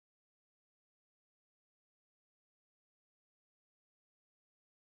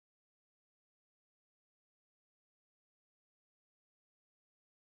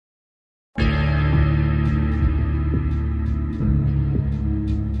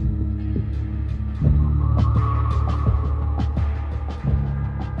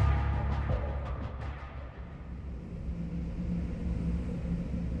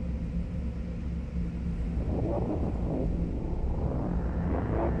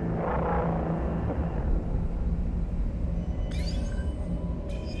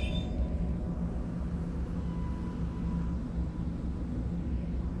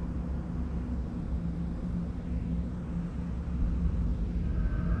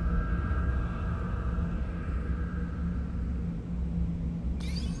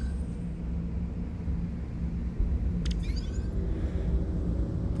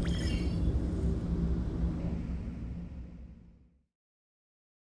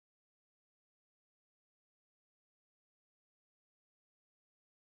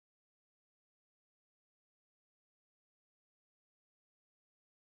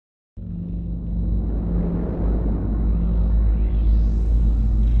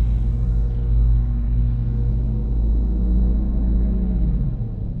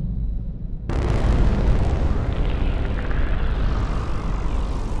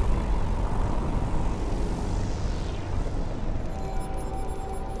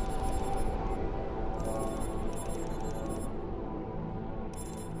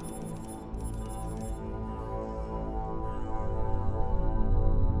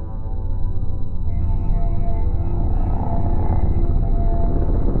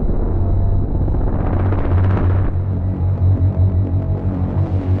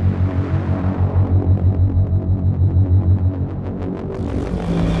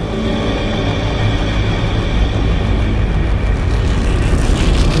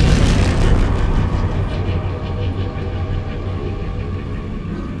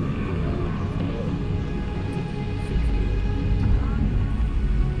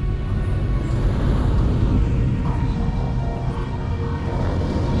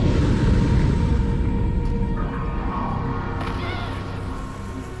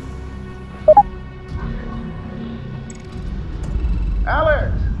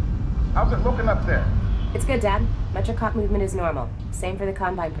good, Dad. Metrocop movement is normal. Same for the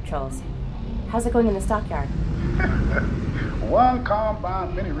Combine patrols. How's it going in the stockyard? One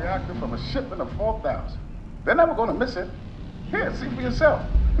Combine mini reactor from a shipment of 4,000. They're never going to miss it. Here, see for yourself.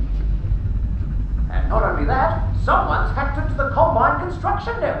 And not only that, someone's hacked into the Combine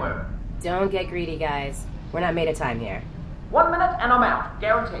construction network. Don't get greedy, guys. We're not made of time here. 1 minute and I'm out,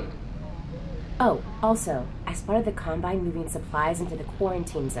 guaranteed. Oh, also, I spotted the Combine moving supplies into the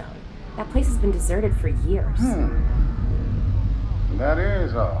quarantine zone. That place has been deserted for years. That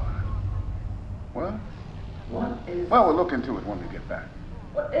is odd. What? What is... Well, we'll look into it when we get back.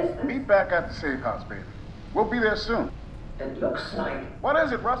 What is this? Meet back at the safe house, baby. We'll be there soon. It looks like... What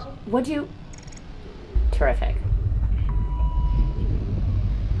is it, Russell? Would you... Terrific.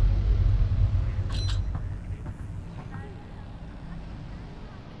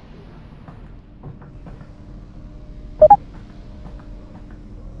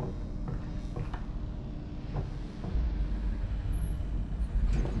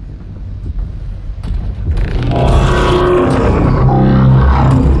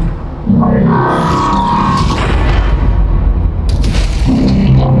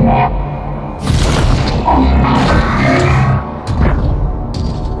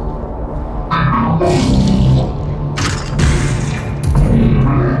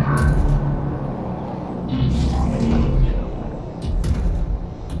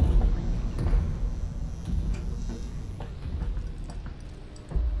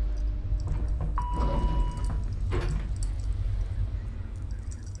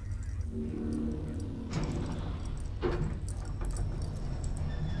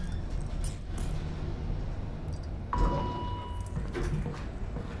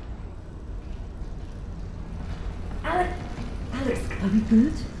 Are we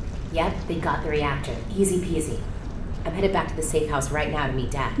good? Yep, they got the reactor. Easy peasy. I'm headed back to the safe house right now to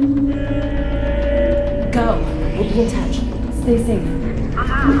meet Dad. Go! We'll be in touch. Stay safe.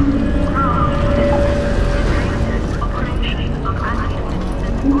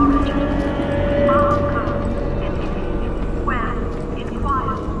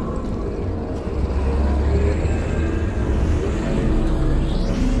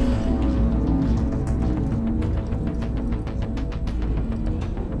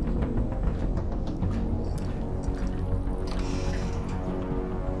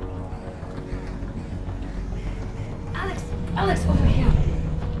 Alyx, over here.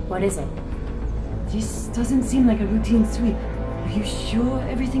 What is it? This doesn't seem like a routine sweep. Are you sure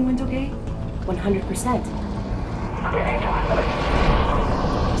everything went okay? 100%.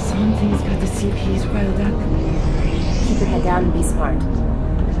 Something's got the CPs riled up. Keep your head down and be smart.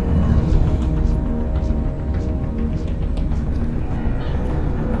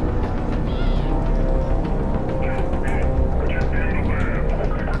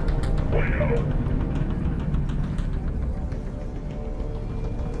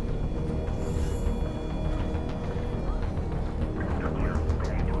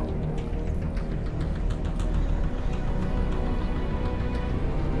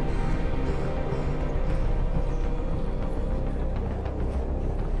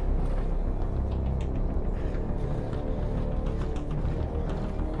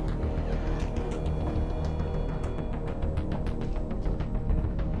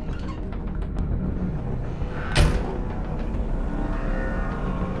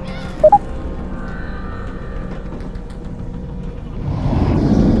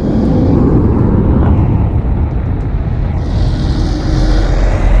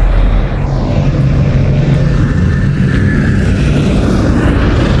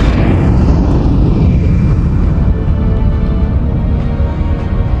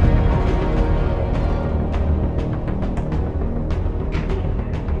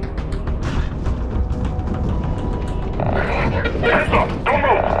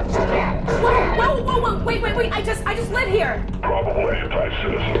 I just live here! Probable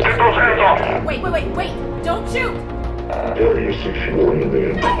anti-citizen. Get those hands off! Wait! Don't shoot! Area securing the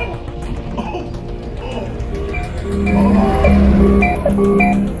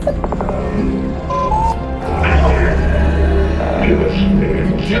Give us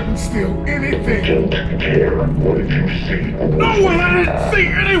names. Didn't steal anything. Don't care. What did you see? No one! I didn't see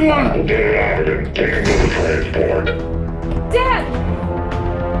anyone! Get out and take another transport. Dad!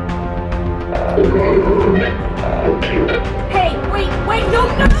 Hey, wait, no!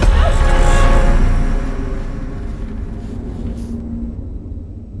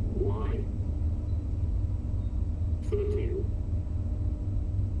 Why? 13.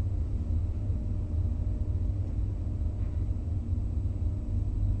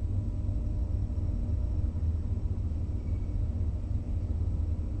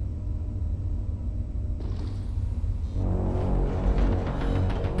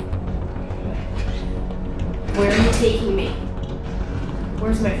 taking me?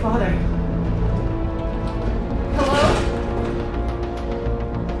 Where's my father? Hello?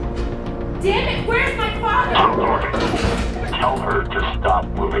 Damn it, where's my father? Tell her to stop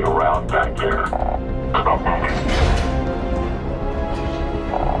moving around back there. Stop moving.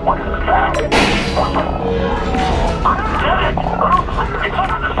 What is that? It's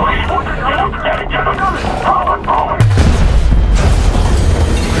under the place.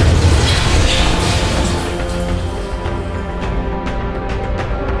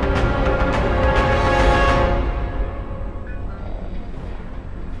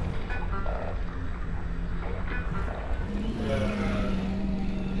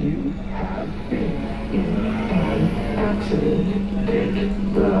 You have been in an accident. Take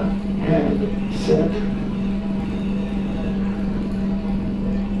the headset.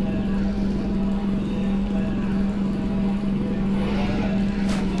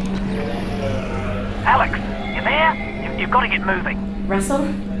 Alyx, you there? You've got to get moving. Russell?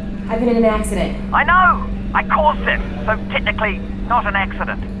 I've been in an accident. I know! I caused it, so technically not an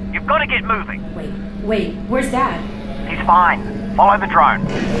accident. You've got to get moving. Wait, where's Dad? He's fine. Follow the drone.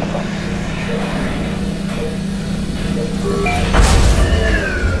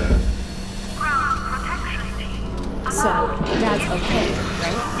 So, Dad's okay,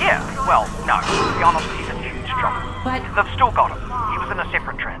 right? Yeah, well, no. To be honest, he's in huge trouble. But... They've still got him. He was in a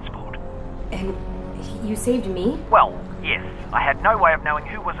separate transport. And you saved me? Well, yes. I had no way of knowing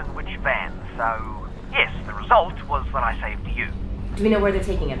who was in which van, so... Yes, the result was that I saved you. Do we know where they're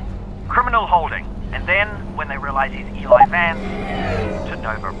taking him? Criminal holding. And then, when they realize he's Eli Vance, to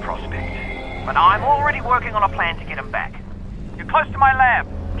Nova Prospect. But I'm already working on a plan to get him back. You're close to my lab.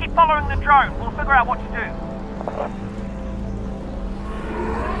 Keep following the drone. We'll figure out what to do.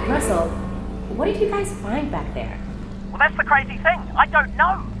 Russell, what did you guys find back there? Well, that's the crazy thing. I don't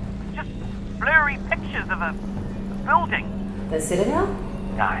know. Just blurry pictures of a building. The Citadel?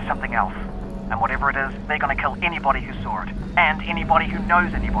 No, something else. And whatever it is, they're gonna kill anybody who saw it. And anybody who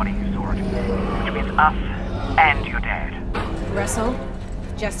knows anybody who saw it. Which means us and your dad. Russell,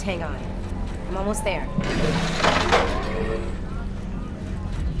 just hang on. I'm almost there.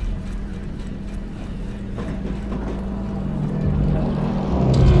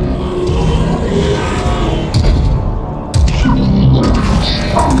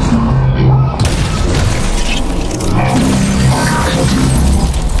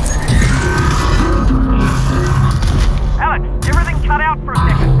 Alyx, everything cut out for a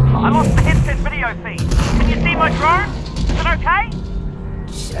second. I lost the headset video feed. Can you see my drone? Is it okay?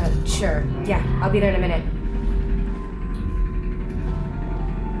 Sure. Yeah, I'll be there in a minute.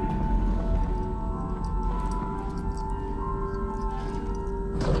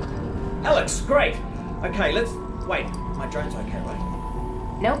 Alyx, great. Okay, let's... Wait, my drone's okay,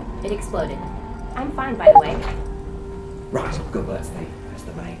 right? Nope, it exploded. I'm fine, by the way. Right, good, well, that's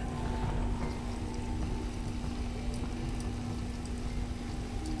the main.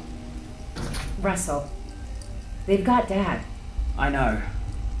 Russell, they've got Dad. I know.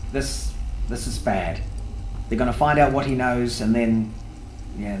 This is bad. They're gonna find out what he knows, and then...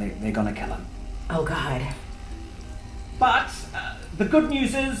 Yeah, they're gonna kill him. Oh, God. But, the good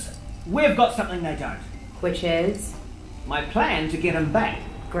news is, we've got something they don't. Which is? My plan to get him back.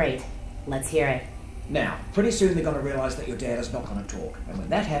 Great. Let's hear it. Now, pretty soon they're gonna realise that your dad is not gonna talk. And when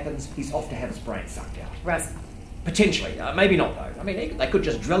that happens, he's off to have his brain sucked out. Russell. Potentially. Maybe not, though. I mean, they could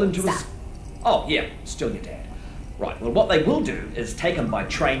just drill into his... Stop. Oh, yeah, still your dad. Right, well, what they will do is take him by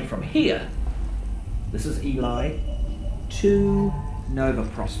train from here. This is Eli to Nova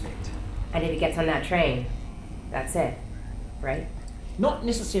Prospect. And if he gets on that train, that's it, right? Not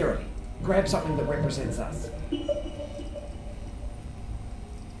necessarily. Grab something that represents us.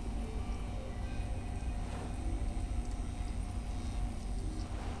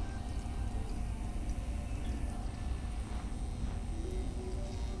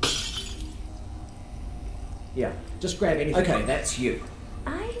 Yeah, just grab anything. Okay, that's you.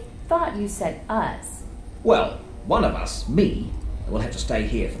 I thought you said us. Well, one of us, me, will have to stay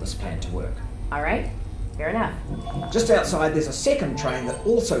here for this plan to work. All right, fair enough. Just outside, there's a second train that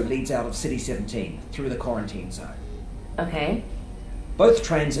also leads out of City 17 through the quarantine zone. Okay. Both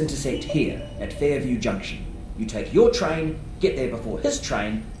trains intersect here at Fairview Junction. You take your train, get there before his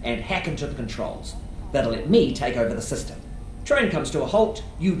train, and hack into the controls. That'll let me take over the system. Train comes to a halt,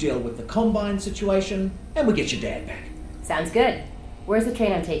 you deal with the Combine situation, and we get your dad back. Sounds good. Where's the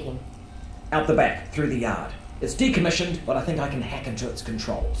train I'm taking? Out the back, through the yard. It's decommissioned, but I think I can hack into its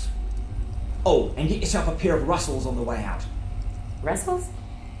controls. Oh, and get yourself a pair of Russells on the way out. Russells?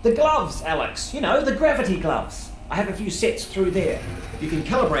 The gloves, Alyx. You know, the gravity gloves. I have a few sets through there. You can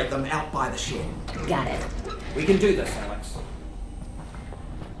calibrate them out by the shed. Got it. We can do this, Alyx.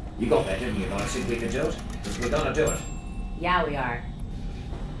 You got that, didn't you, when I said we could do it? Because we're gonna do it. Yeah, we are.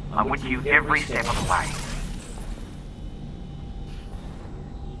 I'm with you every step of the way.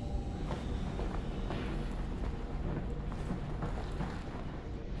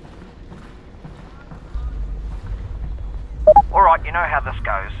 Alright, you know how this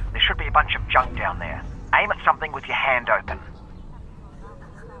goes. There should be a bunch of junk down there. Aim at something with your hand open.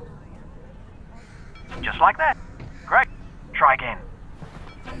 Just like that. Great. Try again.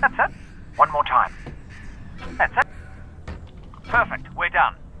 That's it. One more time. That's it. Perfect. We're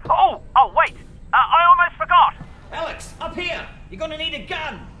done. Oh, wait. I almost forgot. Alyx, up here! You're gonna need a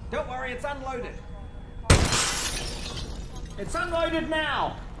gun! Don't worry, it's unloaded. It's unloaded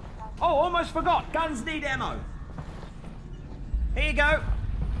now! Oh, almost forgot. Guns need ammo. Here you go.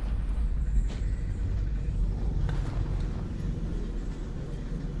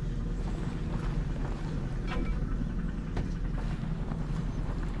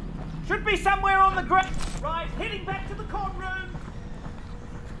 Should be somewhere on the ground. Right, heading back to the con room.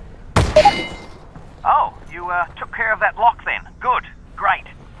 Oh, you took care of that lock then. Good. Great.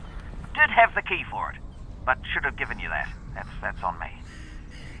 Did have the key for it, but should have given you that. That's on me.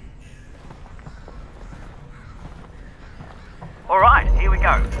 Alright, here we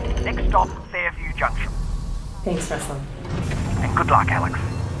go. Next stop, Fairview Junction. Thanks, Russell. And good luck, Alyx.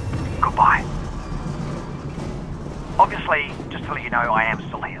 Goodbye. Obviously, just to let you know, I am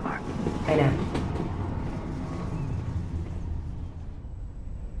still here, though. I know.